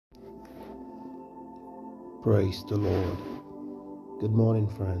Praise the Lord. Good morning,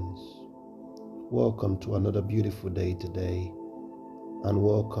 friends. Welcome to another beautiful day today, and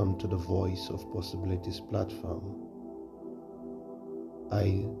welcome to the Voice of Possibilities platform.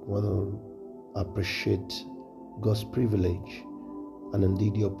 I want to appreciate God's privilege and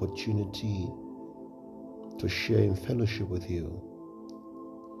indeed the opportunity to share in fellowship with you.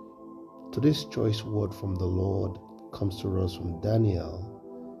 Today's choice word from the Lord comes to us from Daniel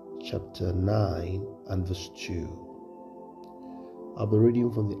chapter 9 and verse 2. I'll be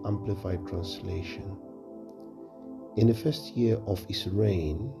reading from the Amplified Translation. In the first year of his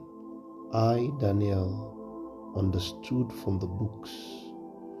reign, I, Daniel, understood from the books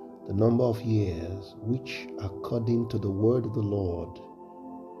the number of years which, according to the word of the Lord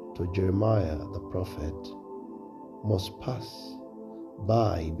to Jeremiah the prophet, must pass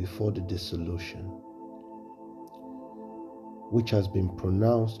by before the dissolution which has been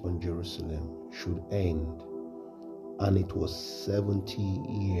pronounced on Jerusalem should end, and it was 70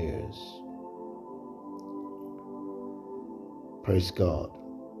 years. Praise God.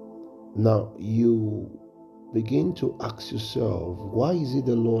 Now you begin to ask yourself, why is it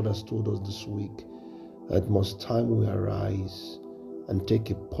the Lord has told us this week that most time we arise and take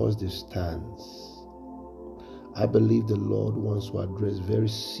a positive stance? I believe the Lord wants to address very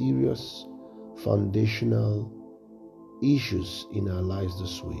serious, foundational issues in our lives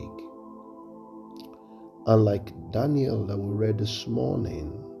this week. Unlike Daniel that we read this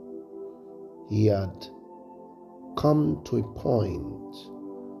morning, he had come to a point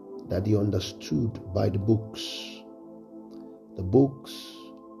that he understood by the books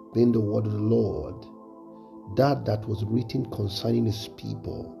being the word of the Lord, that was written concerning his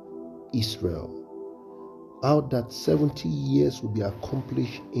people, Israel, how that 70 years would be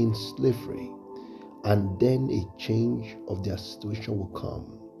accomplished in slavery, and then a change of their situation will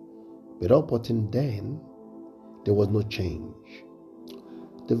come. But up until then, there was no change.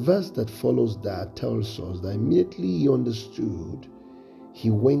 The verse that follows that tells us that immediately he understood,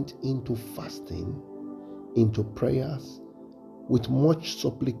 he went into fasting, into prayers, with much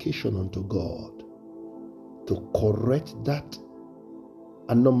supplication unto God to correct that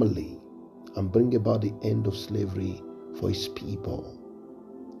anomaly and bring about the end of slavery for his people.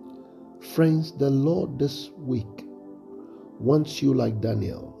 Friends, the Lord this week wants you, like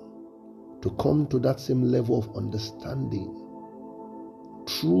Daniel, to come to that same level of understanding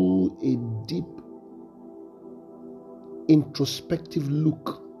through a deep introspective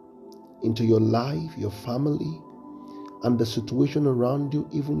look into your life, your family, and the situation around you,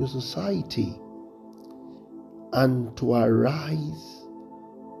 even your society, and to arise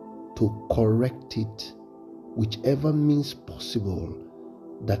to correct it whichever means possible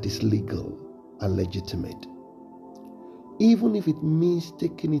that is legal and legitimate. Even if it means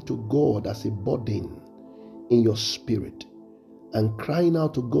taking it to God as a burden in your spirit and crying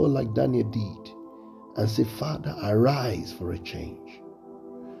out to God like Daniel did and say, Father, arise for a change.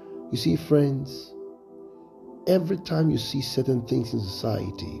 You see, friends, every time you see certain things in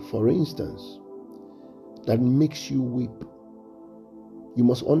society, for instance, that makes you weep, you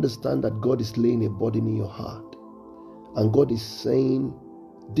must understand that God is laying a burden in your heart, and God is saying,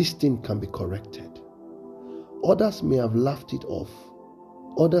 this thing can be corrected. Others may have laughed it off.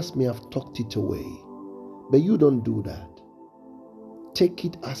 Others may have talked it away. But you don't do that. Take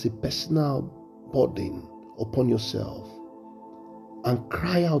it as a personal burden upon yourself and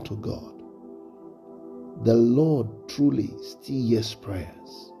cry out to God. The Lord truly still hears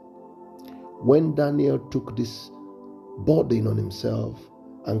prayers. When Daniel took this burden on himself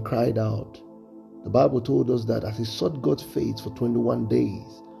and cried out, the Bible told us that as he sought God's face for 21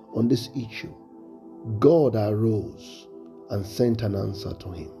 days on this issue, God arose and sent an answer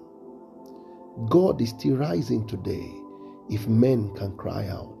to him. God is still rising today if men can cry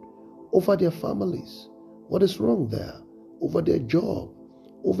out over their families. What is wrong there? Over their job,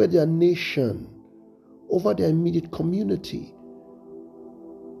 over their nation, over their immediate community.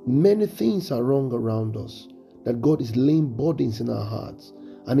 Many things are wrong around us that God is laying burdens in our hearts.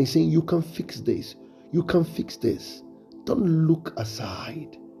 And he's saying, you can fix this. You can fix this. Don't look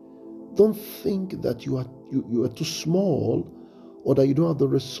aside. Don't think that you are too small or that you don't have the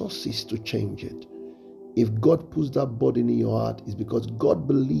resources to change it. If God puts that burden in your heart, it's because God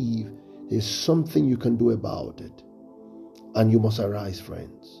believes there's something you can do about it. And you must arise,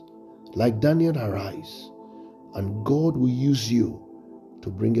 friends. Like Daniel, arise. And God will use you to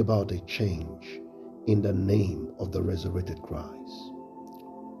bring about a change in the name of the resurrected Christ.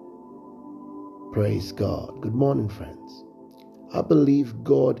 Praise God. Good morning, friends. I believe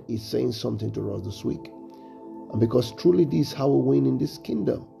God is saying something to us this week. And because truly this is how we win in this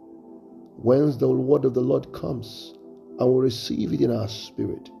kingdom. whence the word of the Lord comes, and we receive it in our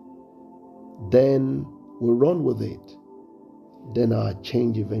spirit, then we run with it. Then our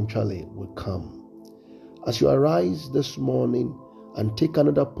change eventually will come. As you arise this morning and take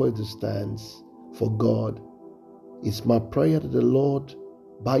another positive stance for God, it's my prayer that the Lord,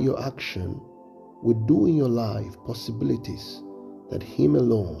 by your action, will do in your life possibilities that Him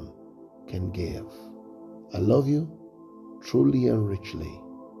alone can give. I love you truly and richly.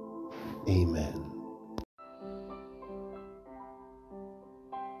 Amen.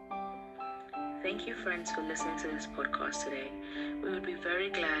 Thank you, friends, for listening to this podcast today. We would be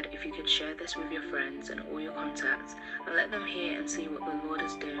very glad if you could share this with your friends and all your contacts and let them hear and see what the Lord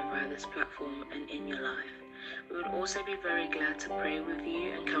is doing via this platform and in your life. We would also be very glad to pray with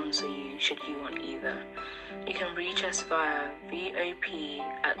you and counsel you should you want either. You can reach us via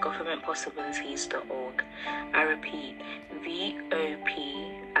vop@governmentpossibilities.org. I repeat,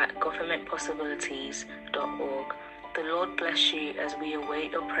 vop@governmentpossibilities.org. The Lord bless you as we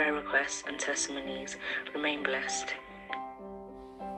await your prayer requests and testimonies. Remain blessed.